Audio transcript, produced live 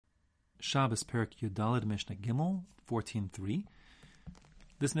Shabbos Perik Yudalid Mishnah Gimel 14.3.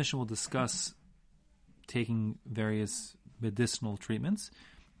 This Mishnah will discuss taking various medicinal treatments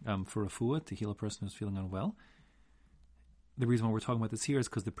for refuah, to heal a person who's feeling unwell. The reason why we're talking about this here is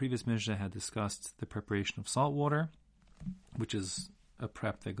because the previous Mishnah had discussed the preparation of salt water, which is a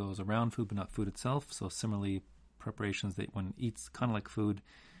prep that goes around food but not food itself. So similarly, preparations that one eats kind of like food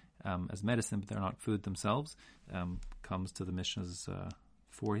as medicine, but they're not food themselves, comes to the Mishnah's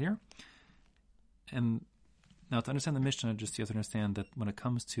 4 here. And now to understand the Mishnah, just you have to understand that when it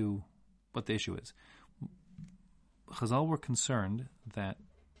comes to what the issue is, Chazal were concerned that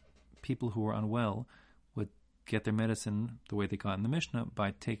people who were unwell would get their medicine the way they got in the Mishnah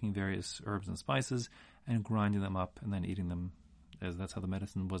by taking various herbs and spices and grinding them up and then eating them, as that's how the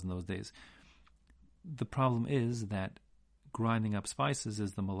medicine was in those days. The problem is that grinding up spices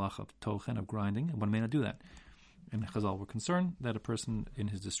is the malach of tochen, of grinding, and one may not do that. And Chazal were concerned that a person in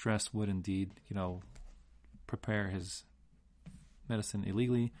his distress would indeed, prepare his medicine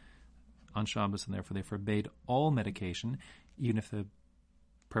illegally on Shabbos, and therefore they forbade all medication, even if the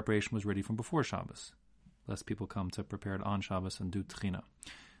preparation was ready from before Shabbos, lest people come to prepare it on Shabbos and do tchina,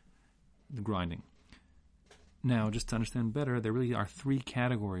 the grinding. Now, just to understand better, there really are 3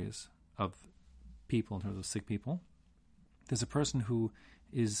 categories of people in terms of sick people. There's a person who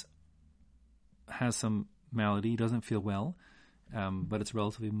has some malady, doesn't feel well, but it's a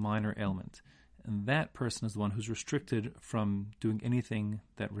relatively minor ailment. And that person is the one who's restricted from doing anything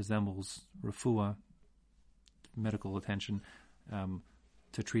that resembles refuah, medical attention,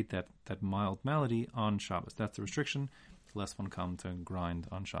 to treat that mild malady on Shabbos. That's the restriction, lest one come to grind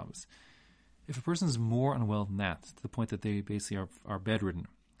on Shabbos. If a person is more unwell than that, to the point that they basically are bedridden,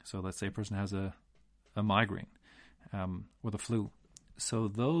 so let's say a person has a migraine or the flu, so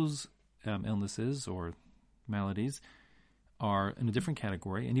those illnesses or maladies are in a different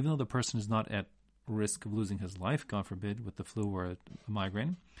category, and even though the person is not at risk of losing his life, God forbid, with the flu or a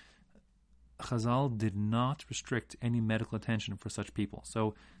migraine, Chazal did not restrict any medical attention for such people.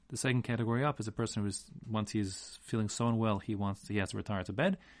 So the second category up is a person who once he's feeling so unwell, he has to retire to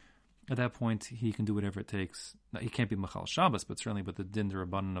bed. At that point, he can do whatever it takes. Now, he can't be Machal Shabbos, but certainly with the din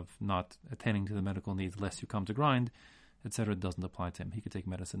derabbanan of not attending to the medical needs lest you come to grind, etc., doesn't apply to him. He could take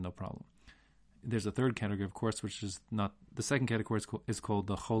medicine, no problem. There's a third category, of course, which is not... The second category is called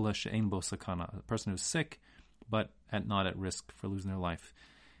the chola she'ein bo sakana, a person who's sick, but not at risk for losing their life.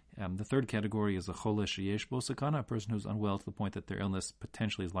 The third category is a chola sheyesh bo sakana, a person who's unwell to the point that their illness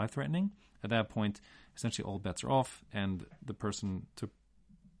potentially is life-threatening. At that point, essentially all bets are off, and the person, to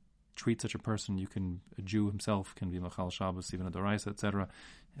treat such a person, a Jew himself can be Machal Shabbos, even a Doraisa, etc.,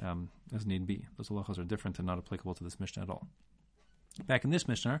 as need be. Those halachos are different and not applicable to this Mishnah at all. Back in this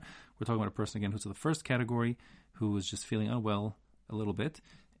Mishnah, we're talking about a person again who's in the first category, who is just feeling unwell a little bit,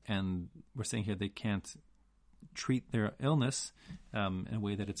 and we're saying here they can't treat their illness in a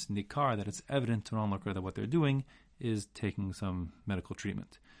way that it's nikar, that it's evident to an onlooker that what they're doing is taking some medical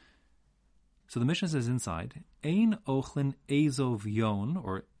treatment. So the Mishnah says inside, Ein ochlin ezov yon,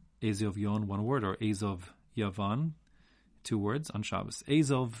 or ezov yon, one word, or ezov yavan, 2 words, on Shabbos.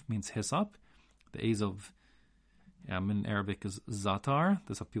 Ezov means hyssop. The ezov in Arabic is zatar.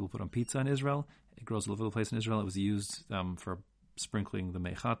 That's what people put on pizza in Israel. It grows all over the place in Israel. It was used for sprinkling the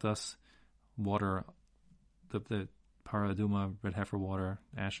mechatas, water, the paraduma, red heifer water,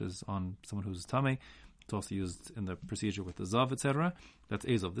 ashes on someone who's tameh. It's also used in the procedure with the zav, etc. That's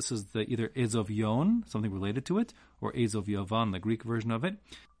ezov. This is either ezov yon, something related to it, or ezov yavan, the Greek version of it.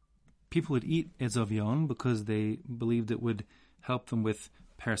 People would eat ezov yon because they believed it would help them with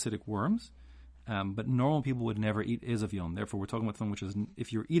parasitic worms. But normal people would never eat ezov yon. Therefore, we're talking about something which is,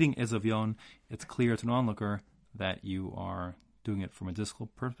 if you're eating ezov yon, it's clear to an onlooker that you are doing it for medicinal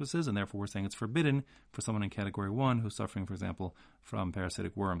purposes, and therefore we're saying it's forbidden for someone in category 1 who's suffering, for example, from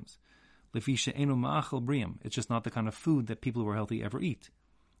parasitic worms. Lefi she'enu ma'achal briam. It's just not the kind of food that people who are healthy ever eat.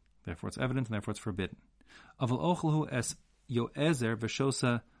 Therefore, it's evident, and therefore it's forbidden. Aval ochelhu es yo'ezer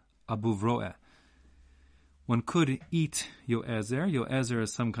v'shosa abuvro'eh. One could eat yo'ezer. Yo'ezer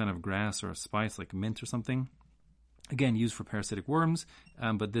is some kind of grass or a spice like mint or something. Again, used for parasitic worms,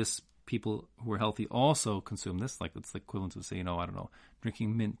 but people who are healthy also consume this. Like it's the equivalent of, say,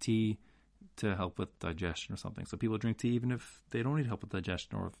 drinking mint tea to help with digestion or something. So people drink tea even if they don't need help with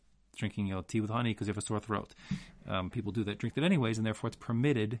digestion, or if drinking tea with honey because you have a sore throat. People drink that anyways, and therefore it's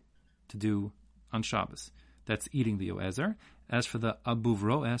permitted to do on Shabbos. That's eating the yo'ezer. As for the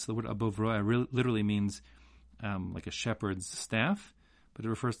abuvro'eh, so the word abuvro'eh literally means like a shepherd's staff, but it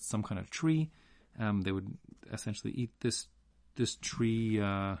refers to some kind of tree. They would essentially eat this tree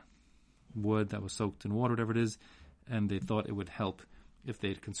wood that was soaked in water, whatever it is, and they thought it would help if they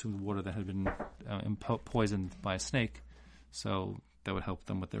had consumed water that had been poisoned by a snake. So that would help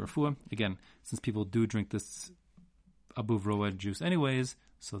them with their refuah. Again, since people do drink this abuv roed juice anyways,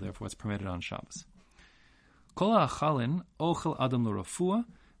 so therefore it's permitted on Shabbos. Kol ha'achalin ochel adam l'refuah.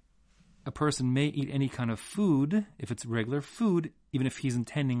 A person may eat any kind of food, if it's regular food, even if he's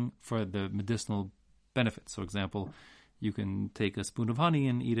intending for the medicinal benefits. So, example, you can take a spoon of honey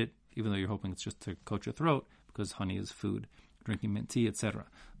and eat it, even though you're hoping it's just to coat your throat, because honey is food. Drinking mint tea, etc.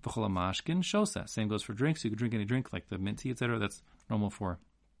 V'chol ha'mashkin shosa. Same goes for drinks. You can drink any drink, like the mint tea, etc. That's normal for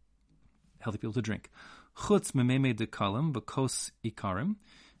healthy people to drink. Chutz memei dekalim b'kos ikarim.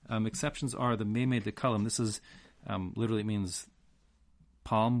 Exceptions are the memei dekalim. This is literally means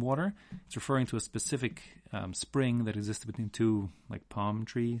palm water. It's referring to a specific spring that existed between two like palm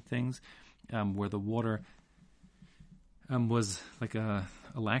tree things, where the water was like a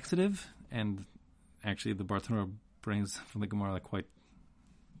laxative, and actually the Bartanura brings from the Gemara like quite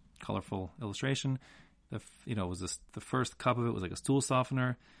colorful illustration. It was the first cup of it was like a stool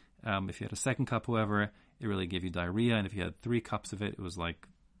softener. If you had a second cup, however, it really gave you diarrhea, and if you had 3 cups of it, it was like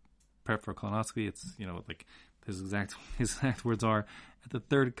prep for colonoscopy. It's like his exact words are at the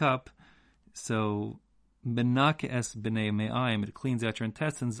 3rd cup. So benake es b'nei me'ayim, it cleans out your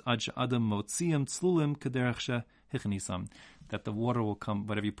intestines. Ad she'adam motziim tzlulim kederach shehichnisam, that the water will come.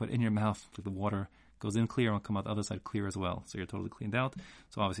 Whatever you put in your mouth, the water goes in clear and will come out the other side clear as well. So you're totally cleaned out.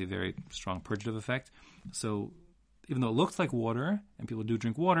 So obviously a very strong purgative effect. So even though it looks like water, and people do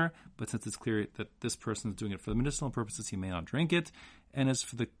drink water, but since it's clear that this person is doing it for the medicinal purposes, he may not drink it. And as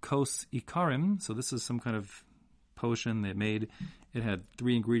for the kos ikarim, so this is some kind of potion they made. It had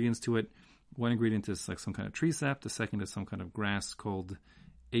 3 ingredients to it. One ingredient is like some kind of tree sap. The second is some kind of grass called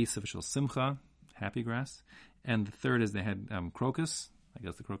Esav shel Simcha, happy grass. And the third is they had crocus, I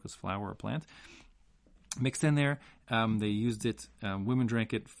guess the crocus flower or plant, mixed in there. They used it. Women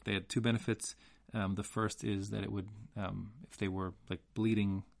drank it. They had 2 benefits. The first is that it would, if they were like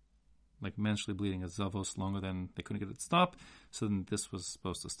bleeding, like menstrually bleeding, a zavos longer than they couldn't get it to stop. So then this was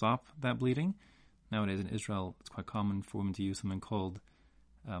supposed to stop that bleeding. Nowadays in Israel, it's quite common for women to use something called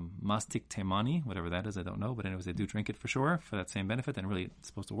mastik temani, whatever that is, I don't know. But anyways, they do drink it for sure for that same benefit, and really it's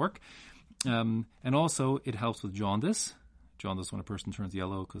supposed to work. And also it helps with jaundice. Jaundice when a person turns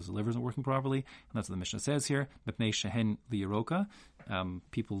yellow because the liver isn't working properly. And that's what the Mishnah says here. Mepnei shehen liyaroka.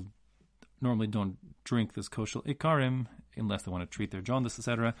 People normally don't drink this koshel ikarim unless they want to treat their jaundice,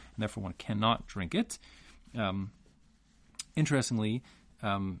 etc., and therefore one cannot drink it. Interestingly,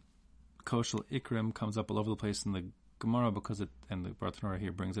 koshel ikarim comes up all over the place in the Gemara because and the Bartanura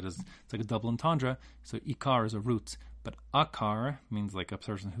here brings it as it's like a double entendre. So ikar is a root, but akar means like a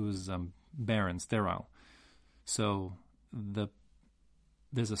person who is barren, sterile. So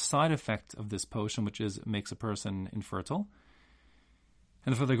there's a side effect of this potion, which is it makes a person infertile.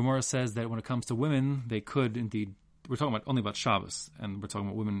 And the Gemara says that when it comes to women, they could indeed, we're talking about only about Shabbos, and we're talking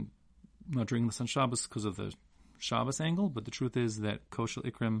about women not drinking this on Shabbos because of the Shabbos angle, but the truth is that koshel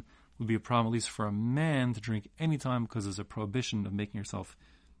ikrim would be a problem, at least for a man, to drink any time because there's a prohibition of making yourself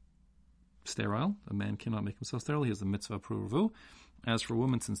sterile. A man cannot make himself sterile. He has the mitzvah pruruvu. As for a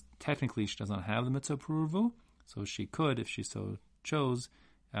woman, since technically she does not have the mitzvah pruruvu, so she could, if she so chose,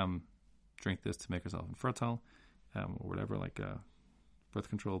 drink this to make herself infertile, or whatever, like birth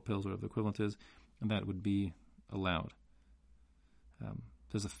control pills, whatever the equivalent is, and that would be allowed.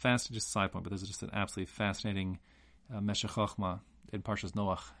 There's just a side point, but there's just an absolutely fascinating Meshech Chochma in Parshas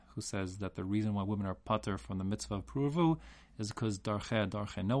Noach, who says that the reason why women are pater from the mitzvah of pruruvu is because darchei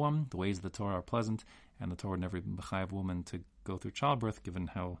noam, the ways of the Torah are pleasant, and the Torah never even bechayev woman to go through childbirth, given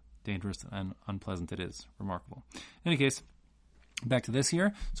how dangerous and unpleasant it is. Remarkable. In any case, back to this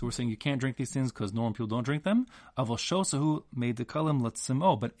here. So we're saying you can't drink these things because normal people don't drink them. Avol shosahu made the kalim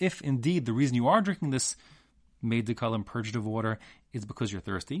letzimo. But if indeed the reason you are drinking this made the kalim purgative water is because you're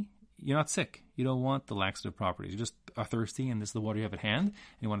thirsty, you're not sick. You don't want the laxative properties. You just are thirsty, and this is the water you have at hand, and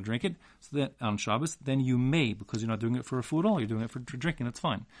you want to drink it. So that on Shabbos, then you may, because you're not doing it for a food at all, you're doing it for drinking. That's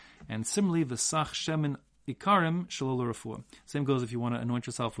fine. And similarly, the sach shemen ikarim shalol refuah. Same goes if you want to anoint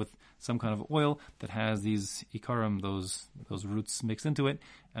yourself with some kind of oil that has these ikarim, those roots mixed into it.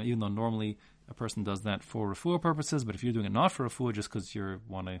 Even though normally a person does that for refuah purposes, but if you're doing it not for refuah, just because you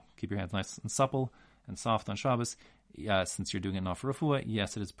want to keep your hands nice and supple and soft on Shabbos, since you're doing it not for refuah,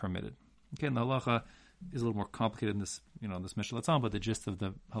 yes, it is permitted. Okay, and the halacha is a little more complicated in this, this Mishnah that's on, but the gist of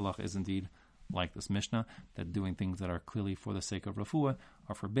the halacha is indeed like this Mishnah, that doing things that are clearly for the sake of refuah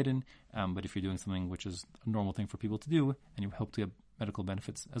are forbidden, but if you're doing something which is a normal thing for people to do, and you hope to get medical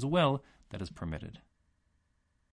benefits as well, that is permitted.